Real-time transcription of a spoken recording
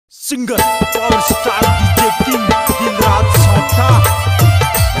Singer power star DJ king Dilraj सौता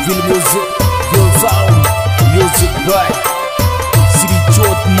will music will sound music by Shri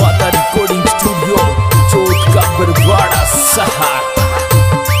जोत माता recording studio जोत का बरवाड़ा सहार।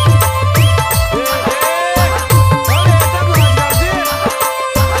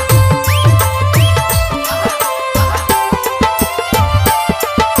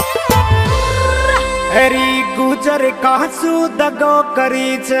 एरी गुजर कासू दगो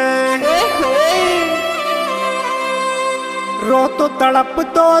करी छे रो तो तड़प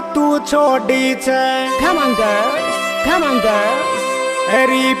तो तू छोड़ी छे। Come on girls, come on girls.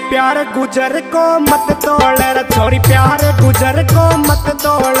 एरी प्यार गुजर को मत तोड़े रे छोरी, प्यार गुजर को मत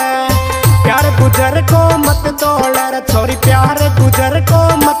तोड़े, प्यार गुजर को मत तोड़े रे छोरी, प्यार गुजर को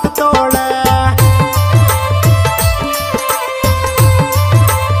मत तोड़े।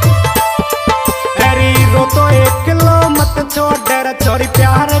 एरी रो तो एकलो मत छोड़े रे छोरी,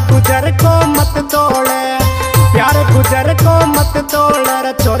 प्यार गुजर को मत तोड़े, प्यार गुजर को मत तोड़े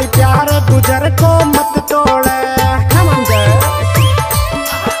रे छोरी, प्यार गुजर को मत तोड़े। Come on girls.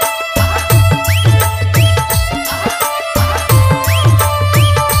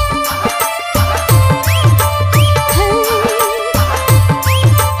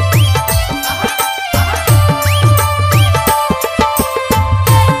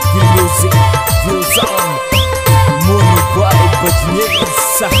 Will music will sound Monu bye बजने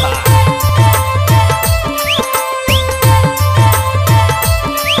सहार।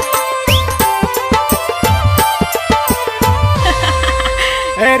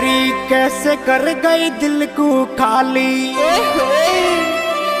 एरी कैसे कर गई दिल को खाली,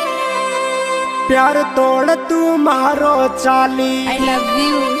 प्यार तोड़ तू मारो चाली। I love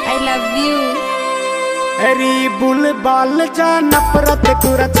you, I love you. Eri bull बाल जा नफरत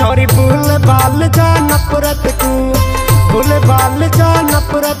तू रे छोरी, बुल बाल जा नफरत तू, बुल बाल जा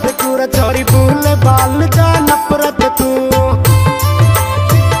नफरत तू रे छोरी, बुल बाल जा नफरत तू।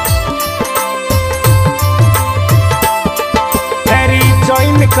 तेरी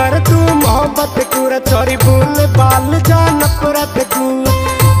ज्वाइन कर तू मोहब्बत तू रे छोरी, बुल बाल जा नफरत तू,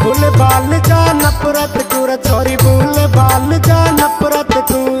 बुल बाल जा नफरत तू रे छोरी, बुल बाल जा नफरत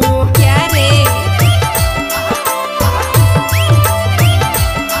तू। क्या रे?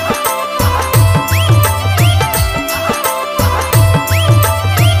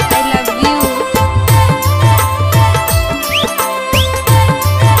 I love you.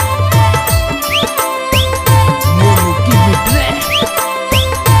 मोनू की मिट्रे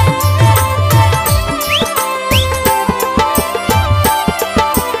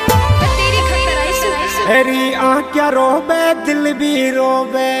तेरी खतर ऐसे एरी आँखिया रोबे दिल भी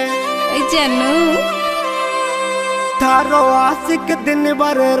रोबे, जानू थारो आशिक दिन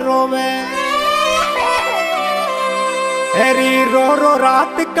भर रोवे। एरी रो रो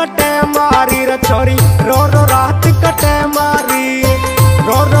रात कटे मारी रे छोरी, रो रो रात कटे मारी,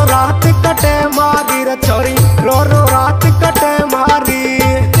 रो रो रात कटे मारी रे छोरी, रो रो रात कटे मारी।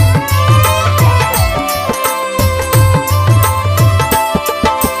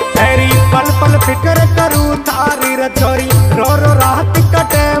 एरी पल पल फिक्र करूँ थारी रे छोरी, रो रो रात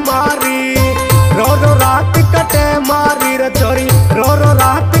कटे मारी, रो रो रात कटे मारी रे छोरी, रो रो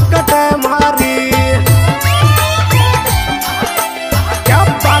रात कटे मारी। क्या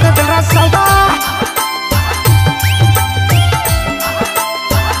बात है दिलराज सौदा।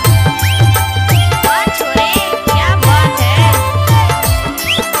 वाह छोरे, क्या बात है।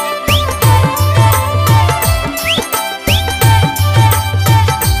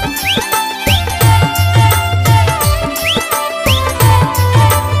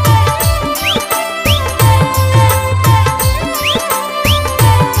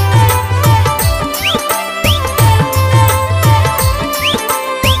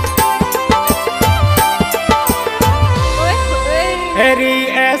 ओए ओए, एरी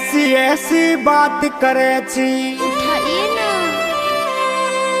ऐसी ऐसी बात करे छी, उठाइए ना।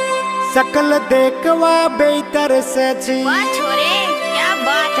 सकल देखवा बेहतर से छी। वाह छोरे, क्या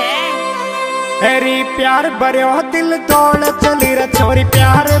बात है। एरी प्यार भर्यो दिल तोड़ चली रे छोरी,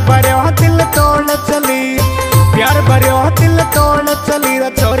 प्यार भर्यो दिल तोड़ चली, प्यार भर्यो दिल तोड़ चली रे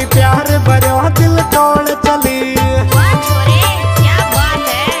छोरी, प्यार भर्यो दिल तोड़ चली। वाह छोरे, क्या बात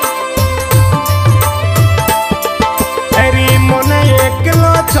है। एरी मोने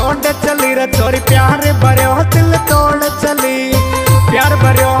एकलो छोड़ चली रे छोरी, प्यार भर्यो दिल तोड़ चली, प्यार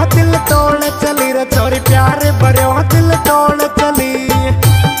भर्यो दिल तोड़ चली रे छोरी, प्यार भर्यो दिल तोड़ चली।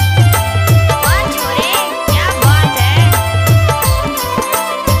 वाह छोरे, क्या बात है।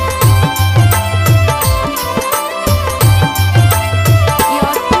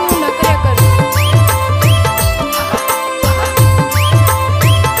 यार तू नखरे कर।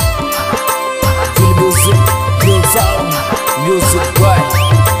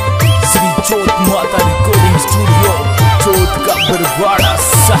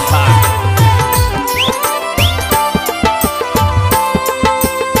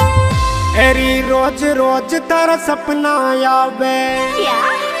 रोज रोज तेरा सपना आवे क्या?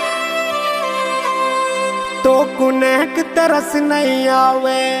 तो कुनेक तरस नहीं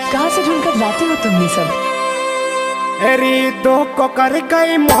आवे। कहाँ से ढूंढ कर लाते हो तुम ये सब? अरे दो को कर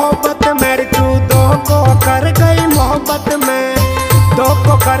गई मोहब्बत मेरी तू, दो को कर गई मोहब्बत में, दो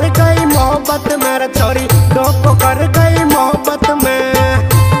को कर गई मोहब्बत मेरा छोरी, दो को कर गई मोहब्बत में।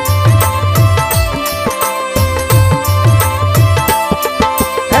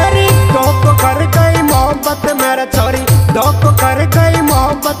 अरे दो को कर गई मोहब्बत मेरा छोरी, दो को कर गई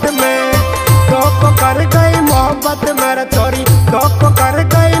मोहब्बत में, दो को कर गई मोहब्बत मेरा छोरी, दो को कर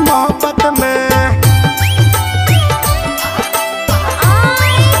गई मोहब्बत में।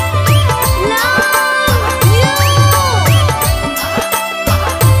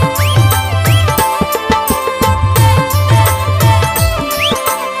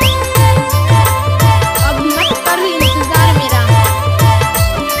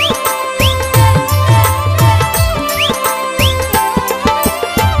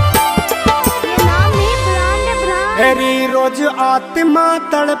 रोज आत्मा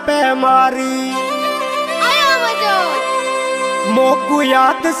तड़पे मारी, मोकू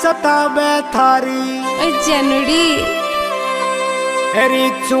याद सतावे थारी जनड़ी। अरे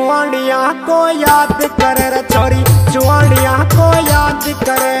चुआड़िया को याद करे रे छोरी, चुआड़िया को याद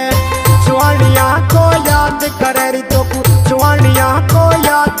करे, चुआड़िया को याद करे रे तो चुआड़िया को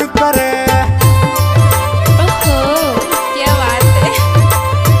याद करे। ओहो क्या बात है।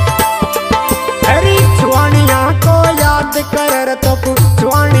 अरे चुआड़िया को याद करे रे तो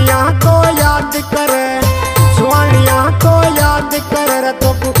चुआड़िया को याद करे, चुआड़िया को याद करे रे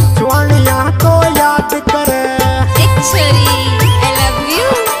तो चुआड़िया को याद करे। छोरी I love you।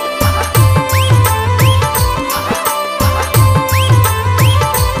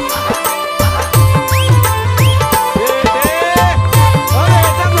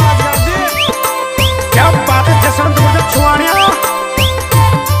 क्या बात है जसवंत मुझे छुआड़िया।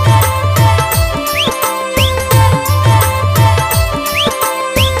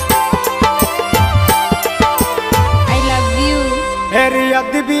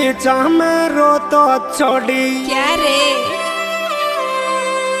 भी चाह में रो तो छोड़ी, क्या रे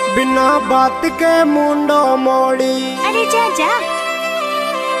बिना बात के मुंडो मोड़ी। अरे जा जा।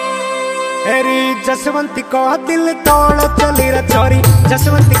 अरे जसवंती को दिल तोड़ चली रे छोरी,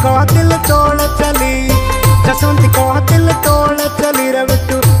 जसवंती को दिल तोड़ चली, जसवंती को दिल तोड़ चली रे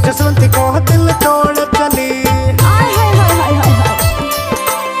बिट्टू, जसवंती को दिल तोड़ चली।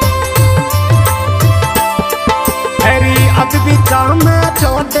 अरे अब भी चाह में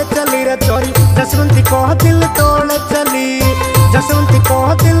छोड़ चली रे छोरी, जसवंती को दिल तोड़ चली, जसवंती को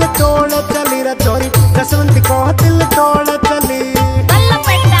दिल तोड़ चली रे छोरी, जसवंती को दिल तोड़ चली।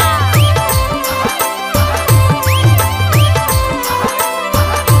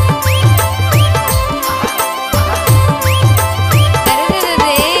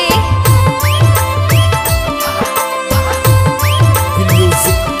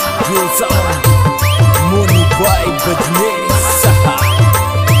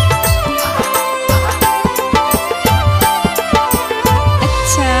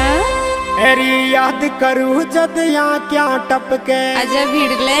 याद करूँ जद यहाँ क्या टपके, आजा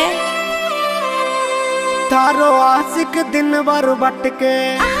भिड़ले थारो आशिक दिन भर भटके।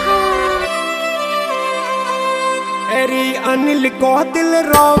 अरे अनिल को दिल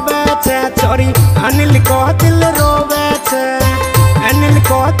रोवे छे छोरी, अनिल को दिल रोवे छे, अनिल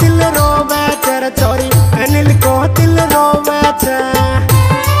को दिल रोवे छे रे छोरी, अनिल को दिल रोवे छे।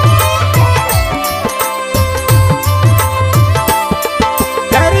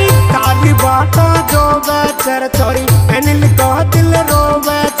 बाटा जो बेचर छोरी, अनिल को दिल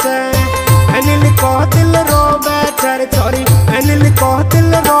रोवे छे, अनिल को दिल रोवे छे छोरी, अनिल को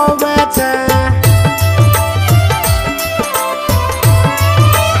दिल रोवे छे।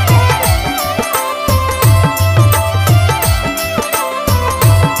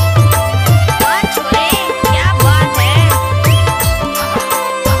 क्या बात है।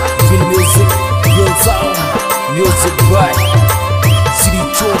 म्यूजिक बाय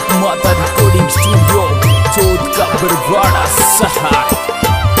चौथ माता रिकॉर्डिंग स्टूडियो, चौथ का बरवाड़ा सहार।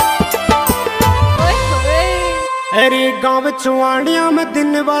 अरे गाँव चुआड़िया में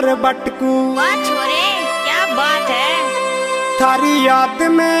दिन भर भटकू, छोरे क्या बात है। थारी याद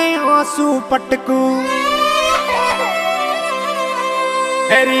में आंसू पटकू।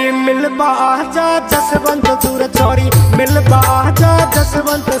 अरे मिलबा आजा जसवंत सूर छोरी, मिलबा आजा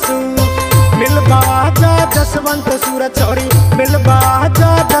जसवंत सूर, मिलबा आजा जसवंत सूर छोरी, मिलबा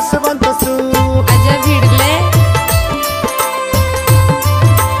आजा जसवंत सूर। आजा भिड़ले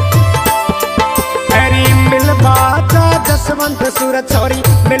अरे मिलबा आजा जसवंत सूर छोरी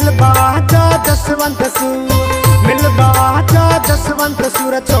मिलबा जा जसवंत सू मिलबा जा जसवंत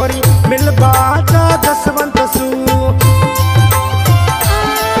सूर छोरी मिलबा जा जसवंत सू।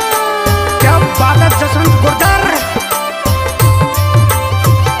 क्या बात है जसवंत गुर्जर।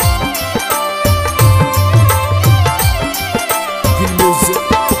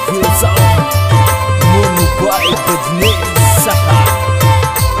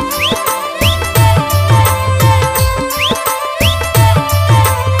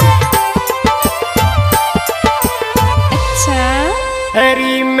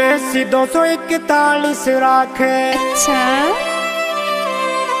 अच्छा में सी 241 राखे। अच्छा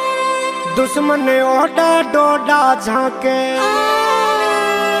दुश्मन ओडा डोडा झांके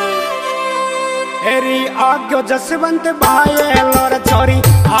एरी आग्यो जसवंत भायेलो रे छोरी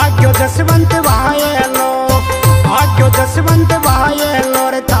आग्यो जसवंत भायेलो आग्यो जसवंत भायेलो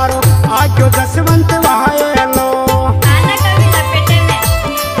रे थारो आग्यो जसवंत भायेलो। आना कभी लपेटे में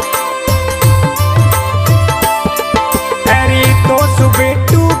एरी तो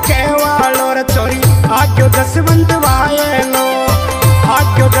सुबेटू केवालो रे छोरी आग्यो जसवंत भायेलो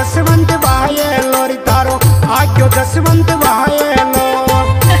आग्यो जसवंत भायेलो रे थारो आग्यो जसवंत भायेलो।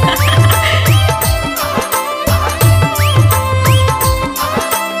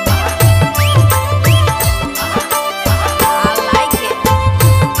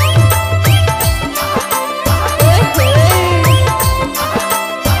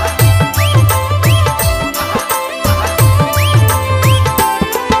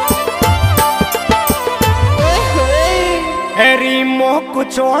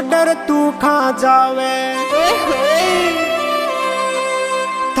 कुछ ऑर्डर तू खा जावे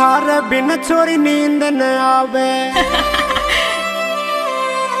थारे बिन छोरी नींद न आवे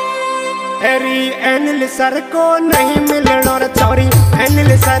एरी एनिल सर को नहीं मिलनो रे छोरी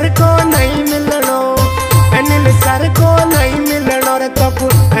एनिल सर को नहीं मिलनो एनिल सर को नहीं मिलनो रे तपू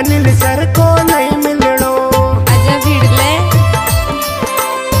एनिल सर को नहीं मिलनो। आजा भिड़ले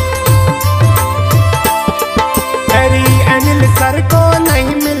एरी एनिल सर को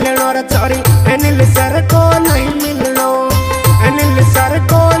नहीं मिलनो रे छोरी एनिल सर को नहीं मिलनो एनिल सर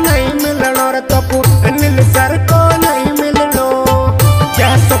को नहीं मिलनो रे तपू एनिल सर को नहीं मिलनो।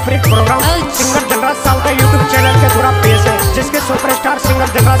 यह सुपरहिट प्रोग्राम सिंगर दिलराज सावता यूट्यूब चैनल के पूरा पेश है जिसके सुपरस्टार सिंगर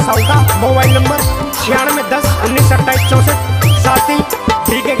दिलराज सावता मोबाइल नंबर 9610192864 साथ ही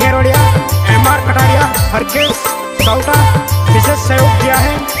डीके गेरोड़िया एमआर कटारिया हरकेश सावता विशेष सहयोग दिया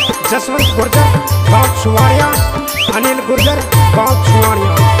है जसवंत गुर्जर गाँव छुवाड़िया अनिल गुर्जर गाँव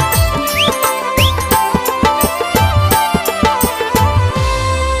छुवाड़िया।